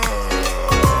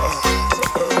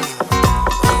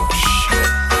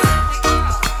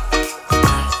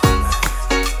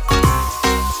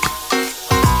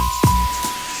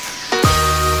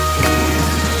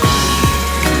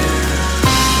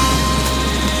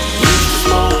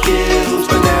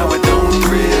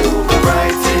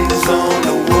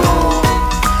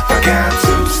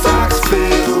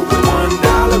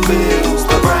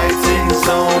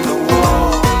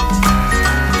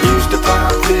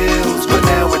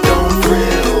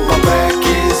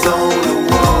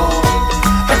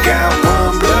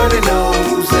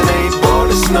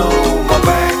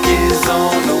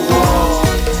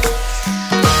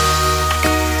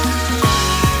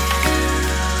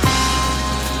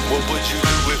What would you do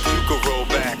if you could roll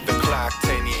back the clock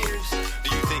 10 years?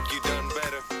 Do you think you done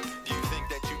better? Do you think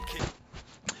that you can?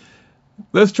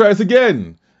 Let's try this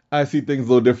again. I see things a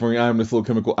little differently. I'm this little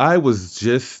chemical. I was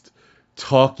just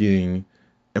talking,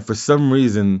 and for some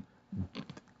reason,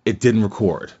 it didn't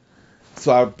record.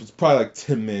 So I was probably like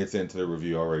 10 minutes into the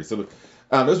review already. So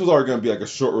this was already going to be like a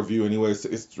short review anyway. So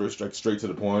it's like straight to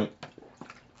the point.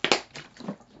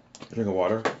 Drink of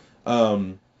water.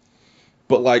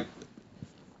 But like,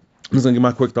 I'm just going to give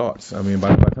my quick thoughts. I mean,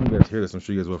 by the time you guys hear this, I'm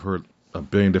sure you guys will have heard a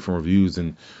billion different reviews.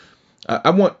 And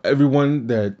I want everyone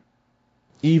that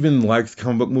even likes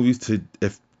comic book movies to,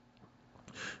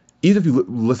 even if you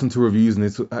listen to reviews and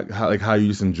it's how you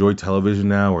just enjoy television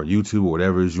now or YouTube or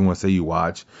whatever it is you want to say you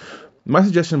watch, my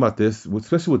suggestion about this,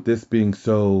 especially with this being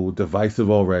so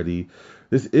divisive already,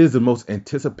 this is the most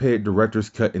anticipated director's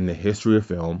cut in the history of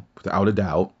film, without a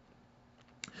doubt.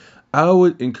 I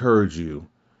would encourage you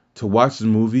to watch the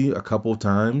movie a couple of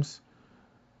times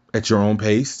at your own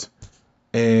pace,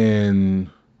 and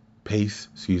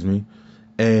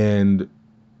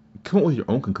come up with your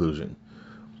own conclusion.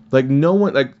 Like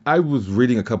I was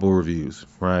reading a couple of reviews,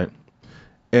 right?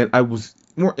 And I was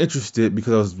more interested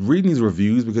because I was reading these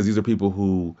reviews because these are people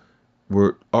who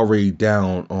were already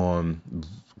down on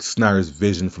Snyder's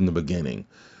vision from the beginning.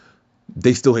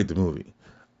 They still hate the movie.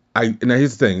 Now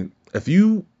here's the thing. If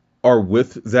you are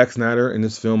with Zack Snyder in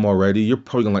this film already, you're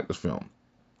probably going to like this film.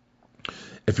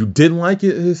 If you didn't like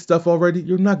his stuff already,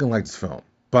 you're not going to like this film.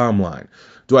 Bottom line.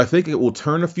 Do I think it will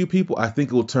turn a few people? I think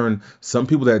it will turn some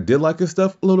people that did like his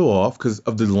stuff a little off because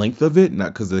of the length of it,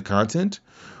 not because of the content.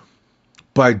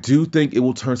 But I do think it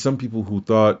will turn some people who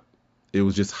thought it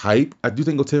was just hype. I do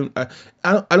think it'll turn.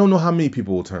 I don't know how many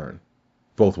people will turn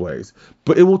both ways,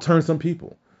 but it will turn some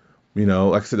people. You know,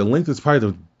 like I said, the length is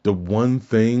probably the one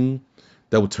thing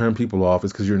that will turn people off,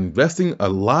 is because you're investing a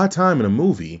lot of time in a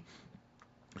movie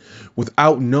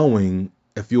without knowing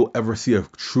if you'll ever see a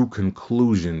true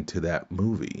conclusion to that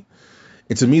movie.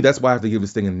 And to me, that's why I have to give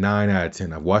this thing a 9 out of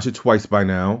 10. I've watched it twice by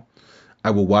now.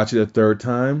 I will watch it a third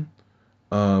time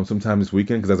sometime this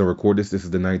weekend, because as I record this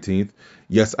is the 19th.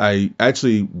 Yes,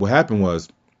 what happened was,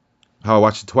 how I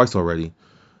watched it twice already.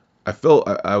 I fell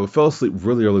asleep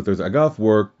really early Thursday. I got off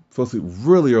work, fell asleep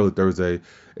really early Thursday,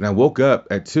 and I woke up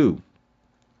at 2.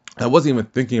 I wasn't even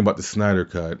thinking about the Snyder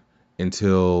Cut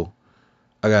until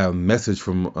I got a message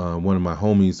from one of my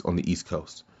homies on the East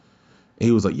Coast. And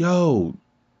he was like, yo,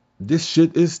 this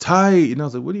shit is tight. And I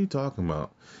was like, what are you talking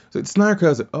about? So it's Snyder Cut. I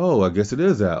was like, oh, I guess it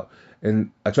is out.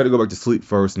 And I tried to go back to sleep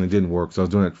first, and it didn't work. So I was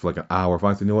doing it for like an hour.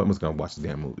 Finally, I said, you know what? I'm just going to watch the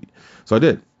damn movie. So I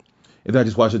did. And then I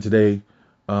just watched it today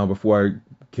before I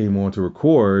came on to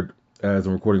record, as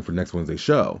I'm recording for next Wednesday's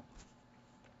show.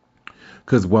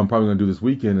 Because what I'm probably going to do this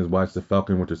weekend is watch The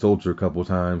Falcon and Winter Soldier a couple of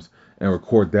times and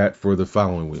record that for the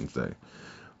following Wednesday.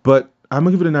 But I'm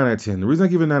going to give it a 9 out of 10. The reason I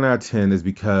give it a 9 out of 10 is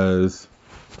because,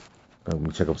 let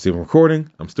me check up, see if I'm recording.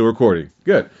 I'm still recording.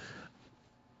 Good.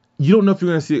 You don't know if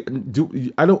you're going to see it.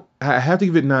 I have to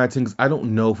give it 9 out of 10 because I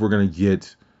don't know if we're going to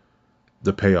get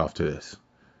the payoff to this.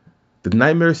 The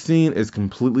nightmare scene is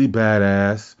completely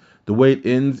badass. The way it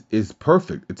ends is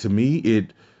perfect. To me,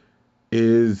 it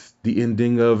is the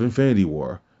ending of Infinity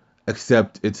War,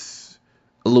 except it's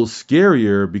a little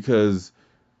scarier because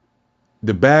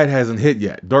the bad hasn't hit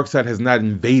yet. Darkseid has not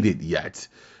invaded yet.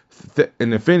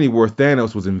 In Infinity War,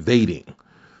 Thanos was invading.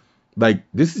 Like,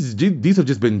 these have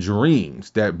just been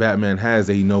dreams that Batman has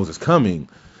that he knows is coming.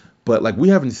 But like, we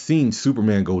haven't seen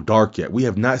Superman go dark yet. We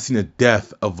have not seen a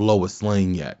death of Lois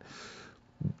Lane yet.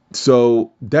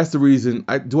 So that's the reason.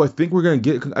 I do think we're going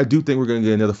to get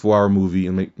another 4-hour movie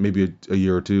in maybe a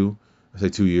year or two. I say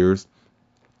 2 years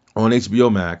on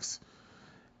HBO Max.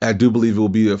 I do believe it will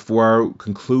be a 4-hour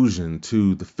conclusion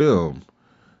to the film.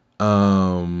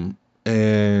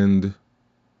 And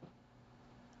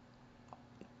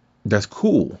that's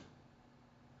cool.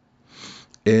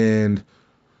 But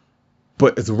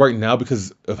as of right now,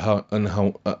 because of how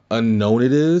unknown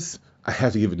it is, I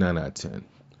have to give it 9 out of 10.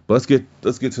 But let's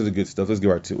get to the good stuff. Let's get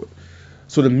right to it.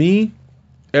 So to me,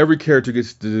 every character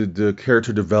gets the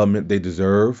character development they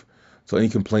deserve. So any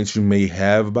complaints you may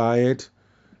have by it,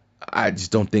 I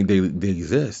just don't think they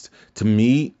exist. To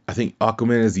me, I think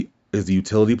Aquaman is the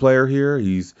utility player here.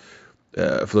 He's for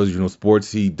those of you who know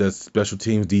sports, he does special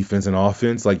teams, defense, and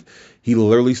offense. Like, he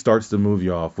literally starts the movie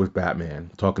off with Batman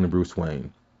talking to Bruce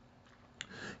Wayne.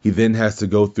 He then has to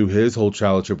go through his whole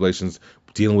childhood tribulations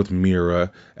dealing with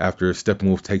Mira after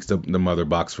Steppenwolf takes the mother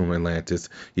box from Atlantis.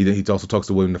 He also talks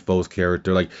to William Dafoe's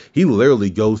character. Like, he literally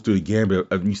goes through the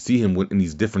gambit of, you see him in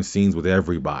these different scenes with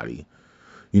everybody.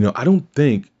 You know, I don't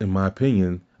think, in my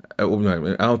opinion, I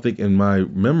don't think in my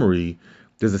memory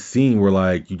there's a scene where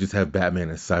like you just have Batman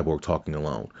and Cyborg talking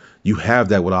alone. You have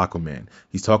that with Aquaman.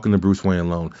 He's talking to Bruce Wayne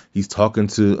alone. He's talking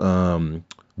to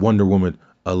Wonder Woman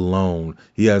alone.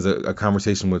 He has a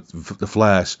conversation with the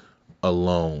Flash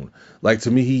alone. Like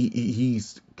to me,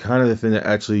 he's kind of the thing that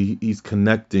actually he's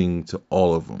connecting to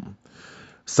all of them.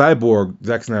 Cyborg,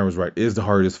 Zack Snyder was right, is the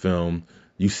hardest film.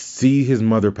 You see his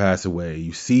mother pass away.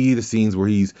 You see the scenes where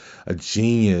he's a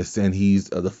genius and he's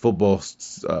the football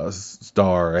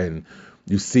star, and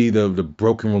you see the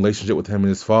broken relationship with him and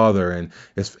his father, and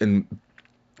it's and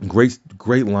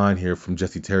great line here from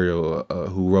Jesse Terrio,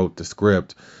 who wrote the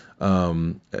script.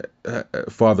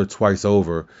 Father twice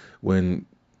over, when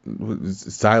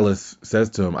Silas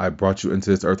says to him, "I brought you into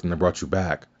this earth and I brought you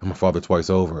back. I'm a father twice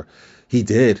over." He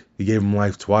did. He gave him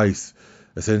life twice,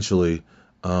 essentially.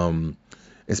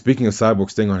 And speaking of Cyborg,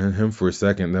 staying on him for a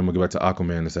second, then we'll get back to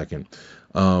Aquaman in a second.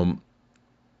 I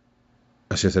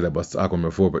should have said that about Aquaman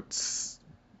before, but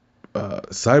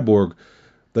Cyborg,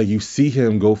 like you see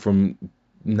him go from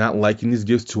not liking these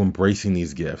gifts to embracing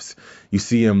these gifts. You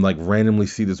see him like randomly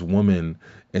see this woman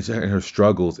and her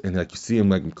struggles, and like you see him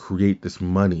like create this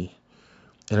money,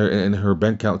 and her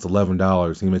bank account's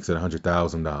 $11. He makes it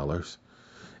 $100,000,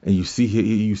 and you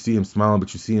see him smiling,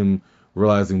 but you see him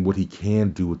realizing what he can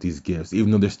do with these gifts,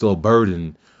 even though they're still a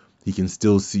burden. You can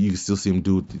still see him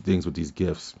do things with these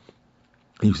gifts.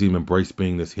 You see him embrace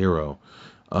being this hero.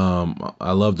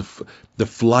 I love the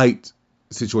flight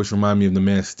situation. Remind me of the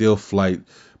Man of Steel flight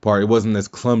part. It wasn't as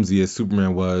clumsy as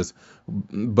Superman was,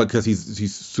 because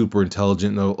he's super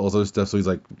intelligent and all this other stuff. So he's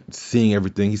like seeing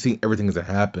everything. He's seeing everything as it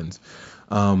happens.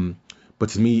 But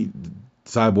to me,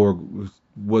 Cyborg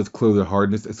was clearly the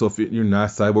hardness. So if you're not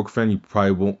a Cyborg fan, you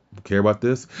probably won't care about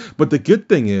this. But the good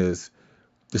thing is,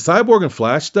 the Cyborg and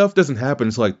Flash stuff doesn't happen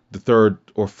until like the third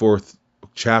or fourth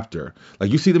chapter.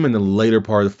 Like you see them in the later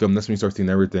part of the film. That's when you start seeing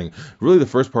everything. Really, the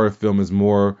first part of the film is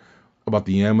more about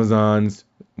the Amazons,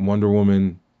 Wonder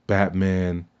Woman,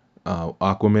 Batman,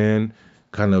 Aquaman,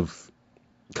 kind of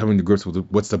coming to grips with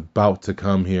what's about to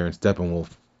come here in Steppenwolf.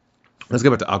 Let's get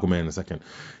back to Aquaman in a second.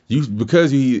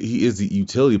 Because he is the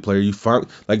utility player, you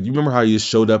remember how he just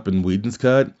showed up in Whedon's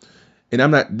cut?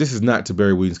 And this is not to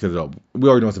bury Whedon's cut at all. We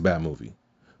already know it's a bad movie.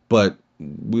 But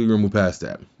we're gonna move past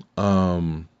that.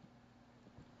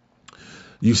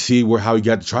 You see how he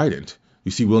got the trident.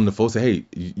 You see Willem Dafoe say, "Hey,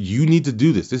 you need to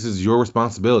do this. This is your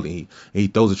responsibility." And he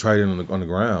throws a trident on the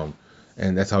ground,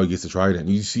 and that's how he gets the trident.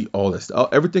 You see all this.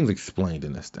 Everything's explained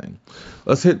in this thing.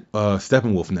 Let's hit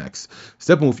Steppenwolf next.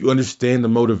 Steppenwolf, you understand the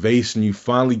motivation.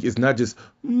 It's not just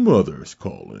mother's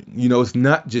calling. It's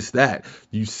not just that.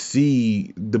 You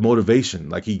see the motivation.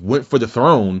 Like he went for the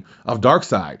throne of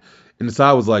Darkseid, and the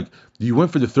side was like, "You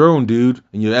went for the throne, dude,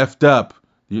 and you effed up."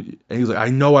 And he was like, "I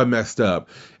know I messed up."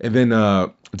 And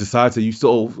then decides that you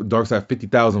stole Darkseid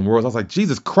 50,000 worlds. I was like,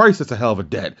 Jesus Christ, that's a hell of a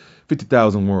debt.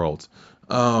 50,000 worlds.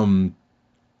 But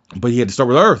he had to start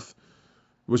with Earth,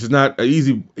 which is not an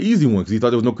easy one, because he thought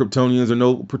there was no Kryptonians or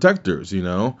no protectors,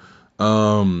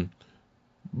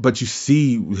 But you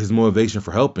see his motivation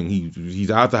for helping. He's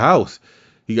out the house.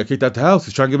 He got kicked out the house.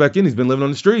 He's trying to get back in. He's been living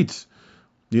on the streets.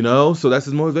 So that's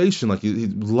his motivation. Like he's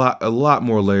a lot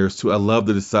more layers to. I love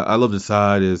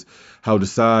Decide is how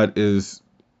Decide is.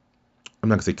 I'm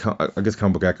not gonna say. I guess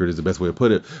comic book accurate is the best way to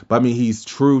put it. But I mean, he's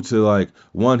true to like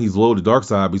one. He's loyal to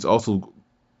Darkseid, but he's also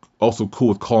cool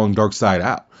with calling Darkseid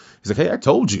out. He's like, "Hey, I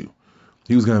told you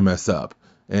he was gonna mess up,"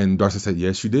 and Darkseid said,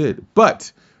 "Yes, you did."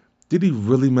 But did he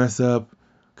really mess up?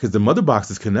 Because the mother box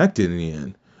is connected in the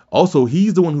end. Also,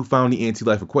 he's the one who found the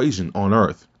anti-life equation on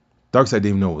Earth. Darkseid didn't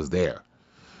even know it was there.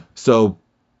 So,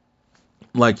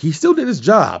 like, he still did his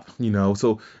job,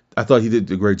 So I thought he did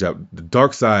a great job. The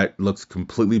Darkseid looks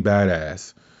completely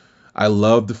badass. I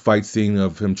love the fight scene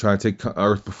of him trying to take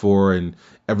Earth before and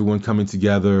everyone coming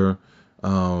together.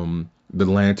 The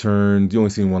lantern, you only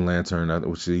seen one lantern,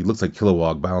 which he looks like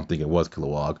Kilowog, but I don't think it was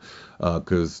Kilowog,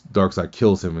 because Darkseid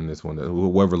kills him in this one.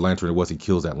 Whoever lantern it was, he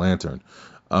kills that lantern.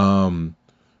 But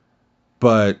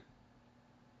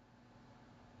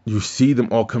you see them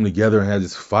all come together and have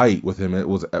this fight with him. It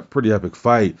was a pretty epic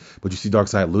fight, but you see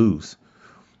Darkseid lose.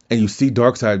 And you see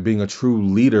Darkseid being a true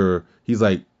leader. He's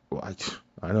like, well,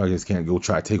 I know I just can't go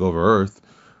try to take over Earth.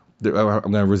 I'm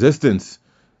going to resistance.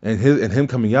 And him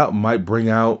coming out might bring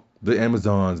out the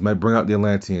Amazons, might bring out the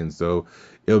Atlanteans. So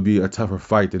it'll be a tougher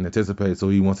fight than anticipated. So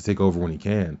he wants to take over when he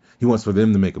can. He wants for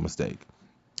them to make a mistake.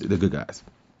 The good guys.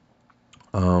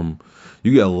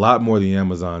 You get a lot more of the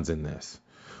Amazons in this.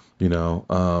 And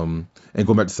going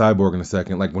back to Cyborg in a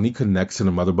second, like when he connects to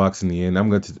the mother box in the end, I'm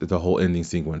going to the whole ending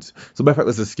sequence. So, matter of fact,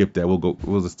 let's just skip that.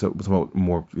 We'll just talk about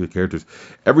more characters.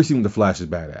 Every scene with the Flash is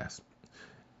badass.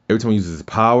 Every time he uses his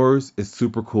powers, it's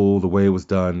super cool. The way it was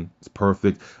done is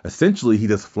perfect. Essentially, he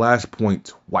does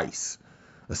Flashpoint twice.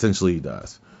 Essentially, he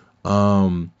does.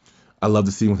 Um, I love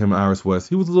the scene with him and Iris West.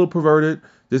 He was a little perverted.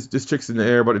 This chick's in the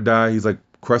air about to die. He's like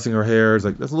caressing her hair. It's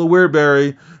like, that's a little weird,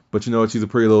 Barry. But you know what? She's a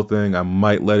pretty little thing. I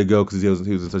might let it go because he was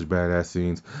in such badass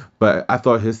scenes. But I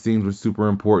thought his scenes were super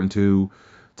important too,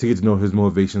 to get to know his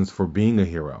motivations for being a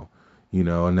hero,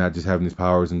 and not just having these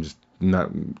powers and just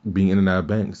not being in and out of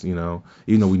banks, even though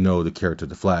we know the character,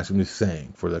 the Flash. I'm just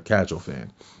saying, for the casual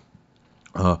fan.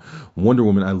 Wonder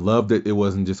Woman, I love that it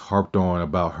wasn't just harped on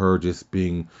about her just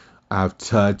being out of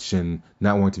touch and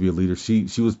not wanting to be a leader. She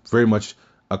was very much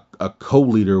a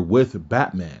co-leader with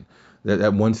Batman.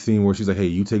 That one scene where she's like, hey,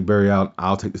 you take Barry out,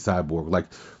 I'll take the Cyborg. Like,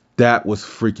 that was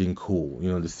freaking cool,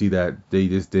 to see that they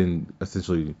just didn't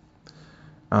essentially,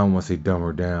 I don't want to say dumb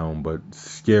her down, but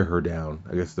scare her down.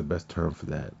 I guess is the best term for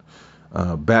that.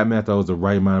 Batman, I thought was the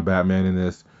right amount of Batman in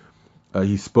this.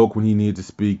 He spoke when he needed to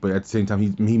speak, but at the same time,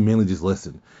 he mainly just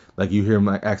listened. Like, you hear him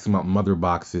like asking about mother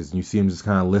boxes, and you see him just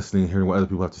kind of listening, hearing what other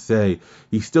people have to say.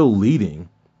 He's still leading,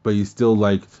 but he's still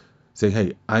like saying,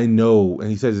 hey, I know, and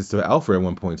he says this to Alfred at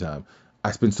one point in time,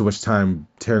 I spent so much time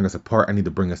tearing us apart, I need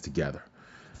to bring us together.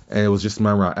 And it was just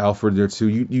my around Alfred there too.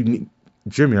 You need,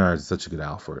 Jeremy Irons is such a good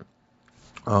Alfred.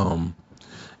 And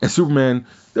Superman,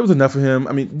 there was enough of him.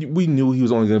 I mean, we knew he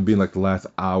was only going to be in like the last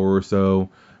hour or so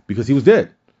because he was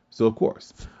dead. So of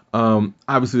course,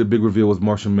 obviously the big reveal was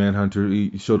Martian Manhunter.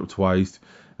 He showed up twice,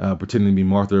 pretending to be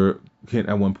Martha Kent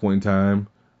at one point in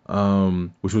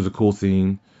time, which was a cool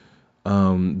scene.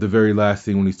 The very last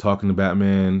scene when he's talking to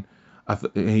Batman,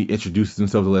 he introduces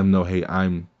himself to let him know, hey,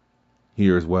 I'm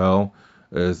here as well,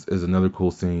 is another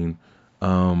cool scene.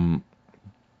 But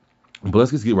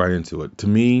let's just get right into it. To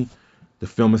me, the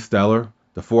film is stellar.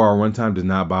 The 4-hour runtime does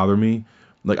not bother me.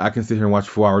 Like, I can sit here and watch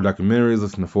 4-hour documentaries,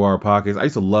 listen to 4-hour podcasts. I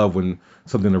used to love when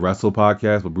something the Wrestle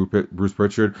podcast with Bruce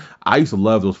Pritchard. I used to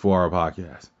love those 4-hour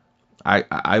podcasts.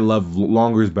 I love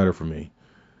longer is better for me.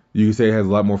 You can say it has a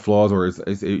lot more flaws, or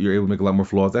you're able to make a lot more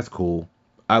flaws. That's cool.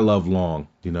 I love long,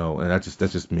 and that's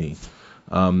just me.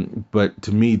 But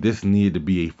to me, this needed to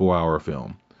be a 4-hour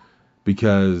film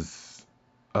because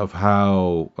of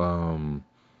how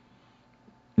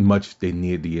much they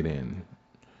needed to get in.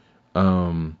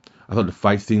 I thought the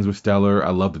fight scenes were stellar.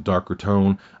 I love the darker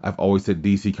tone. I've always said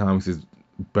DC Comics is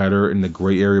better in the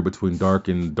gray area between dark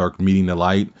and dark meeting the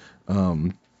light.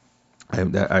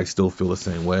 I still feel the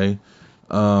same way.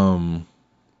 What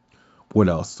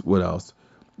else? Let's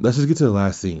just get to the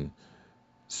last scene.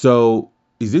 So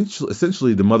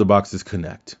essentially the mother boxes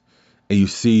connect, and you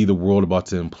see the world about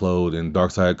to implode, and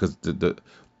Darkseid, because the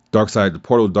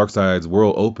portal of Darkseid's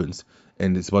world opens,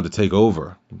 and it's about to take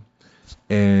over.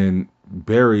 And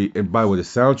Barry, and by the way, the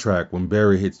soundtrack when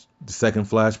Barry hits the second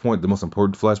flashpoint, the most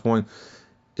important flashpoint,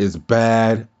 is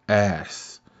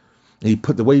badass. And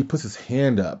the way he puts his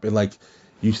hand up, and like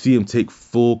you see him take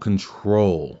full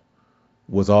control,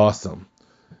 was awesome.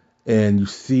 And you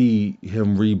see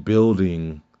him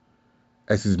rebuilding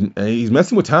as he's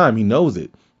messing with time. He knows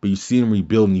it, but you see him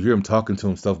rebuilding. You hear him talking to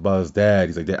himself about his dad.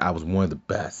 He's like, "Dad, I was one of the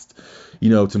best."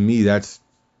 To me, that's.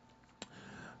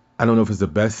 I don't know if it's the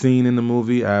best scene in the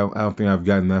movie. I don't think I've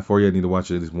gotten that far yet. I need to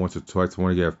watch it at least once or twice. I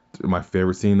want to get my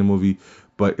favorite scene in the movie,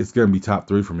 but it's gonna be top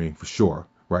 3 for me for sure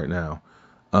right now.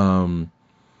 I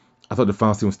thought the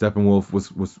final scene with Steppenwolf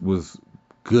was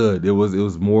good. It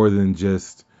was more than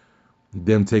just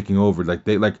them taking over. It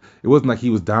wasn't like he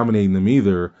was dominating them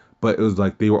either, but it was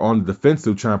like they were on the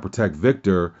defensive trying to protect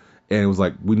Victor, and it was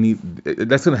like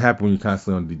that's gonna happen when you're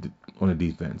constantly on the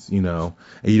defense, and you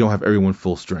don't have everyone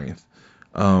full strength.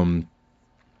 I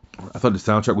thought the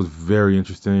soundtrack was very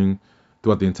interesting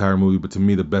throughout the entire movie, but to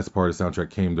me the best part of the soundtrack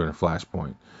came during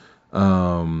Flashpoint.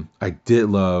 I did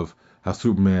love how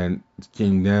Superman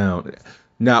came down.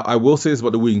 Now, I will say this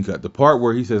about the Whedon cut. The part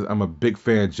where he says, I'm a big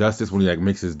fan of Justice, when he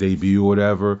makes his debut or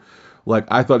whatever,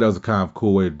 I thought that was a kind of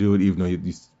cool way to do it, even though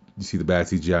you see the bad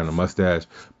CGI and the mustache.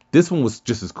 This one was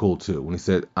just as cool too, when he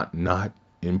said, I'm not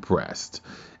impressed.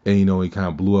 And he kind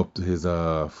of blew up his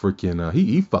freaking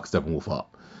he fucked Steppenwolf up.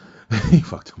 He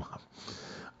fucked him up.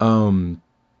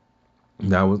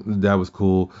 That was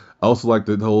cool. I also like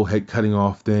the whole head cutting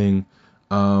off thing.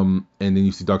 And then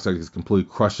you see Darkseid just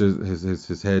completely crushes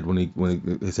his head when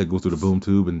his head goes through the boom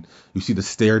tube, and you see the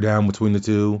stare down between the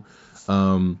two.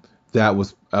 That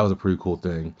was a pretty cool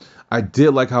thing. I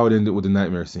did like how it ended with the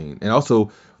nightmare scene, and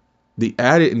also they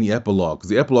added in the epilogue,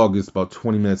 because the epilogue is about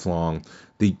 20 minutes long.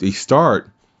 They start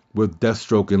with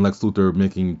Deathstroke and Lex Luthor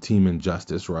making Team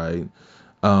Injustice, right?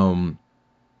 And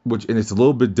it's a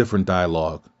little bit different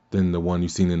dialogue than the one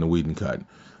you've seen in the Whedon cut.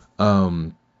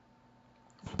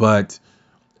 But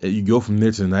you go from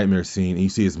there to the nightmare scene, and you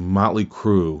see his motley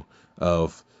crew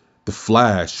of the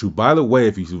Flash, who, by the way,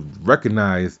 if you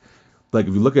recognize, like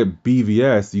if you look at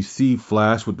BVS, you see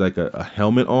Flash with like a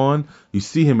helmet on. You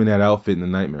see him in that outfit in the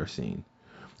nightmare scene.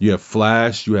 You have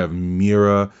Flash, you have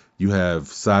Mira, you have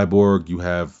Cyborg, you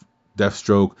have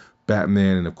Deathstroke,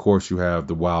 Batman, and of course you have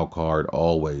the wild card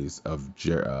always of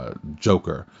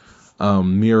Joker.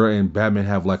 Mira and Batman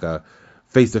have like a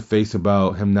face to face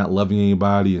about him not loving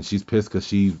anybody, and she's pissed because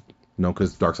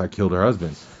because Darkseid killed her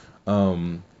husband,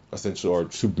 essentially, or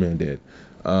Superman did.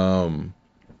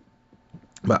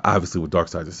 But obviously with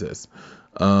Darkseid's assist.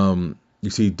 You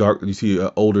see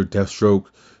older Deathstroke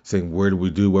saying, "Where do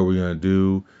we do? What are we gonna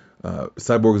do?"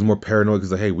 Cyborg is more paranoid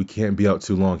because like, hey, we can't be out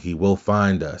too long. He will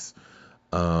find us.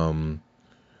 And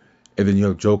then you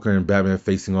have Joker and Batman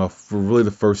facing off for really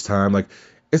the first time. Like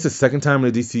it's the second time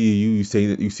in the DCEU you say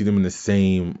that you see them in the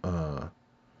same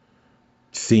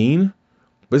scene.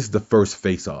 But this is the first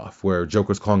face-off where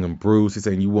Joker's calling him Bruce. He's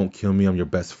saying, "You won't kill me. I'm your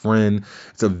best friend."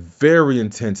 It's a very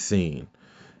intense scene.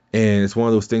 And it's one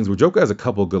of those things where Joker has a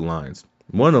couple of good lines.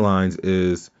 One of the lines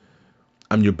is,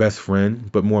 "I'm your best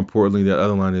friend," but more importantly, the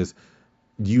other line is,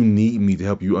 "You need me to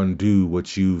help you undo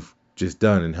what you've just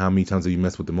done, and how many times have you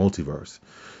messed with the multiverse?"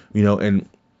 And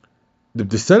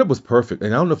the setup was perfect.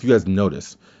 And I don't know if you guys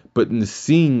noticed, but in the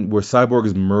scene where Cyborg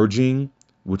is merging,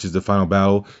 which is the final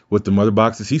battle with the mother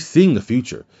boxes, he's seeing the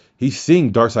future. He's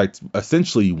seeing Darkseid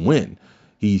essentially win.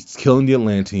 He's killing the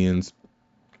Atlanteans.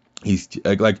 He's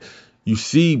like you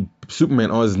see Superman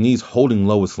on his knees holding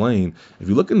Lois Lane. If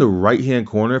you look in the right-hand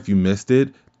corner, if you missed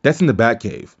it, that's in the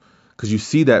Batcave. Because you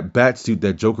see that bat suit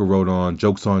that Joker wrote on,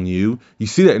 "Joke's on You." You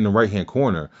see that in the right-hand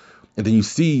corner. And then you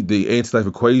see the anti-life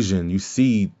equation. You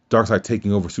see Darkseid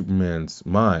taking over Superman's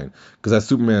mind. Because as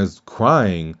Superman's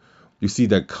crying, you see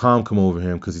that calm come over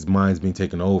him because his mind's being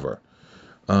taken over.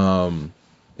 And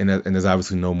there's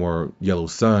obviously no more yellow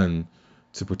sun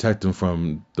to protect him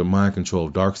from the mind control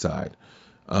of Darkseid.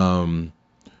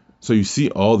 So you see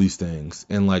all these things,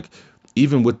 and like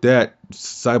even with that,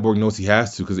 Cyborg knows he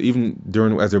has to, because even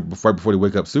right before they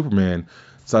wake up Superman,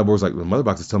 Cyborg's like, "The mother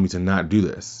box is telling me to not do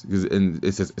this, and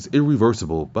it says it's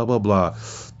irreversible, blah blah blah."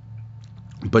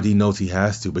 But he knows he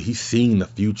has to. But he's seeing the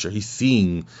future. He's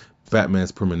seeing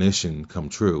Batman's premonition come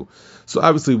true. So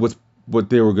obviously, what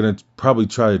they were gonna probably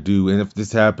try to do, and if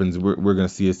this happens, we're gonna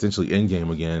see essentially Endgame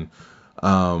again,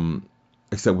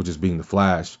 except with just being the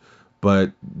Flash.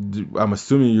 But I'm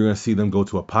assuming you're going to see them go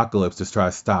to Apocalypse to try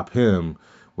to stop him,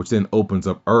 which then opens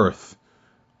up Earth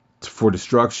for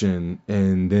destruction.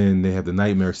 And then they have the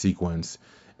nightmare sequence.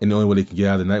 And the only way they can get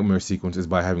out of the nightmare sequence is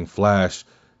by having Flash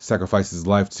sacrifice his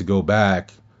life to go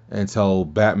back and tell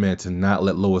Batman to not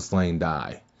let Lois Lane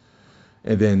die.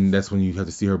 And then that's when you have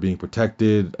to see her being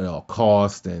protected at all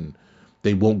costs. And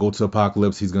they won't go to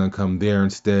Apocalypse. He's going to come there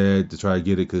instead to try to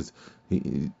get it because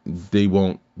they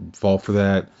won't fall for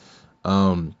that.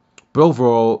 But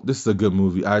overall, this is a good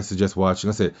movie. I suggest watching.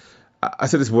 I said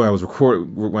this when I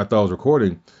thought I was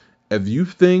recording. If you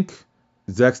think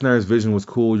Zack Snyder's vision was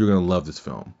cool, you're gonna love this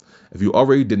film. If you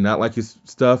already did not like his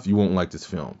stuff, you won't like this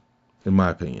film, in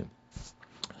my opinion.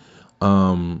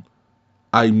 I'm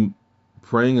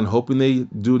praying and hoping they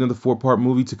do another 4-part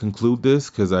movie to conclude this,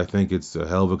 because I think it's a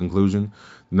hell of a conclusion.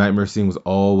 The nightmare scene was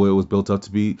all what it was built up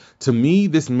to be. To me,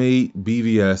 this made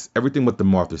BVS everything but the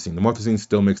Martha scene. The Martha scene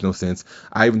still makes no sense.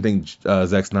 I even think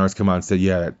Zack Snyder's come out and said,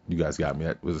 "Yeah, you guys got me.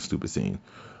 That was a stupid scene."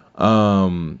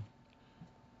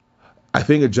 I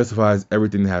think it justifies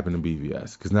everything that happened in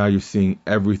BVS, because now you're seeing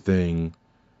everything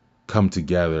come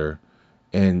together,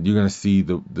 and you're gonna see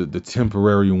the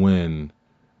temporary win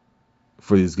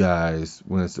for these guys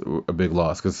when it's a big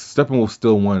loss. Because Steppenwolf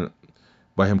still won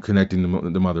by him connecting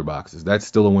the mother boxes. That's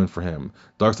still a win for him.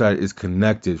 Darkseid is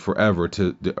connected forever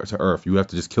to Earth. You have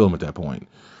to just kill him at that point.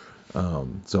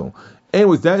 So,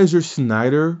 anyways, that is your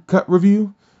Snyder Cut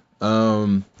review.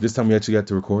 This time we actually got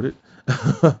to record it.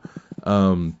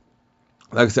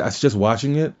 Like I said, I suggest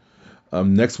watching it.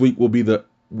 Next week will be the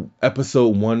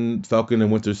episode 1 Falcon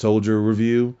and Winter Soldier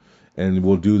review, and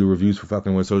we'll do the reviews for Falcon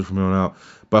and Winter Soldier from here on out.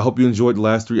 But I hope you enjoyed the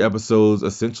last 3 episodes.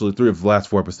 Essentially, 3 of the last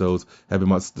 4 episodes have been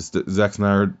about the Zack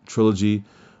Snyder trilogy,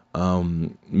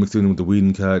 mixing with the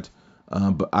Whedon cut.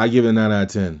 But I give it a 9 out of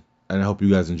 10, and I hope you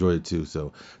guys enjoyed it too.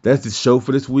 So that's the show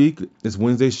for this week. It's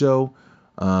Wednesday show.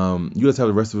 You guys have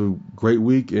the rest of a great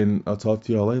week, and I'll talk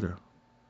to y'all later.